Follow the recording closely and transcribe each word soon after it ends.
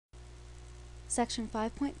Section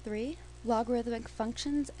 5.3, Logarithmic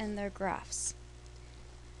Functions and their Graphs.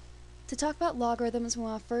 To talk about logarithms, we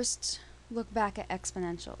want to first look back at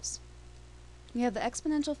exponentials. We have the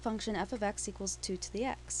exponential function f of x equals 2 to the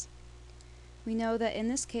x. We know that in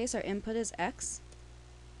this case our input is x,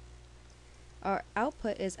 our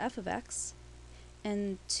output is f of x,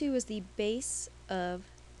 and 2 is the base of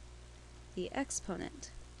the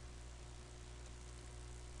exponent.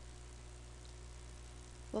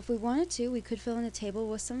 Well, if we wanted to, we could fill in a table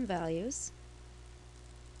with some values.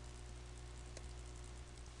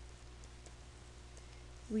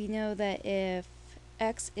 We know that if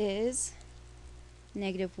x is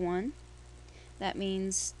 -1, that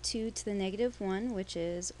means 2 to the -1, which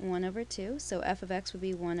is 1 over 2, so f of x would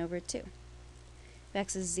be 1 over 2. If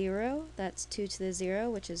x is 0, that's 2 to the 0,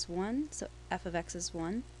 which is 1, so f of x is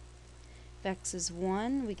 1. If x is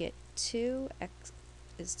 1, we get 2, x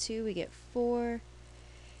is 2, we get 4.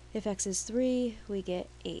 If x is 3, we get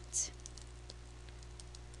 8.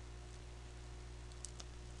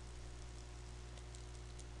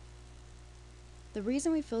 The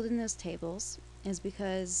reason we filled in those tables is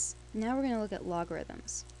because now we're going to look at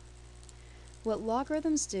logarithms. What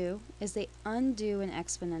logarithms do is they undo an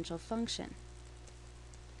exponential function.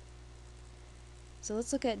 So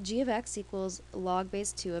let's look at g of x equals log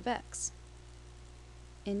base 2 of x.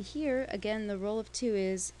 And here, again, the role of 2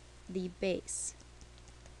 is the base.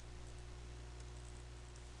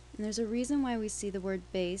 And there's a reason why we see the word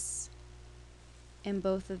base in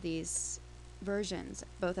both of these versions.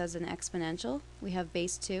 Both as an exponential, we have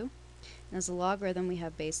base 2, and as a logarithm, we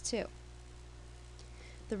have base 2.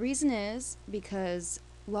 The reason is because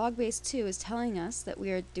log base 2 is telling us that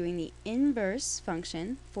we are doing the inverse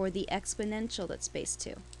function for the exponential that's base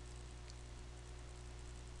 2.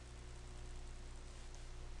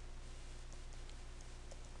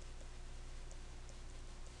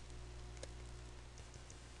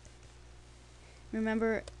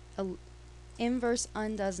 Remember, an inverse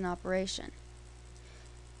undoes an operation.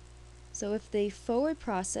 So if the forward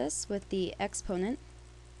process with the exponent,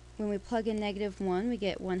 when we plug in -1, we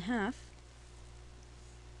get 1/2,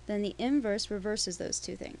 then the inverse reverses those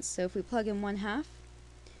two things. So if we plug in 1/2,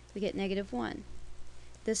 we get -1.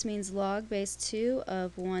 This means log base 2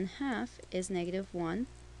 of 1/2 is -1,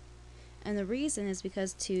 and the reason is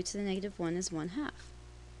because 2 to the -1 is 1/2.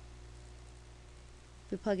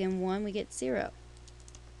 If we plug in 1, we get 0.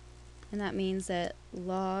 And that means that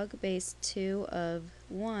log base 2 of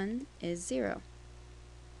 1 is 0,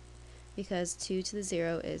 because 2 to the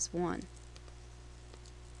 0 is 1.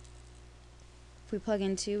 If we plug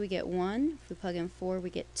in 2, we get 1. If we plug in 4, we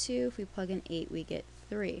get 2. If we plug in 8, we get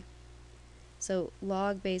 3. So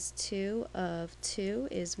log base 2 of 2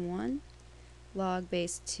 is 1, log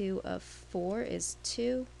base 2 of 4 is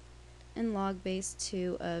 2, and log base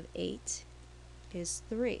 2 of 8 is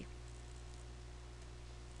 3.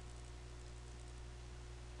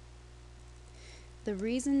 The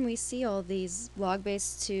reason we see all these log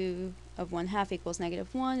base 2 of 1/2 equals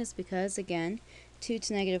 -1 is because, again, 2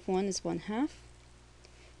 to -1 is 1/2.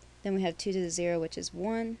 Then we have 2 to the 0, which is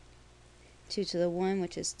 1, 2 to the 1,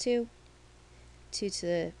 which is 2, 2 to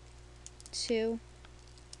the 2,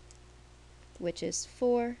 which is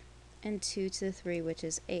 4, and 2 to the 3, which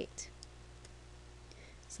is 8.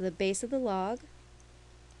 So the base of the log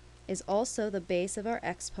is also the base of our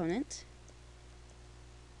exponent.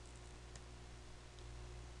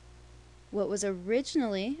 What was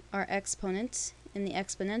originally our exponent in the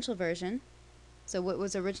exponential version, so what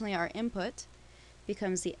was originally our input,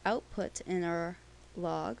 becomes the output in our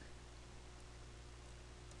log,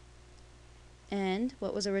 and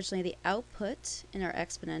what was originally the output in our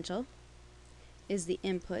exponential is the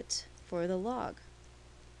input for the log.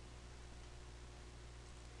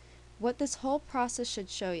 What this whole process should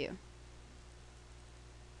show you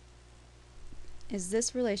is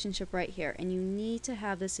this relationship right here, and you need to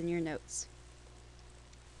have this in your notes.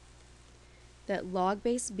 That log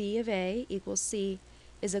base b of a equals c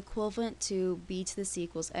is equivalent to b to the c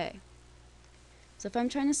equals a. So if I'm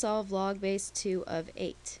trying to solve log base 2 of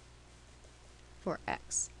 8 for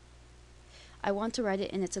x, I want to write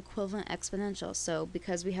it in its equivalent exponential. So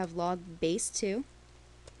because we have log base 2,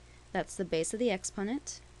 that's the base of the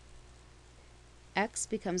exponent, x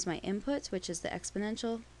becomes my input, which is the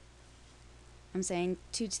exponential. I'm saying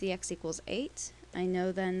 2 to the x equals 8. I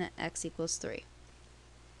know then that x equals 3.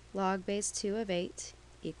 Log base 2 of 8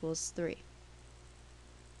 equals 3.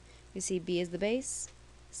 You see b is the base,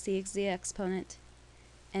 c is the exponent,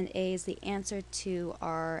 and a is the answer to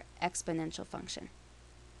our exponential function.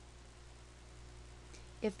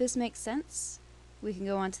 If this makes sense, we can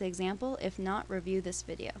go on to the example. If not, review this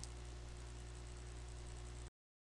video.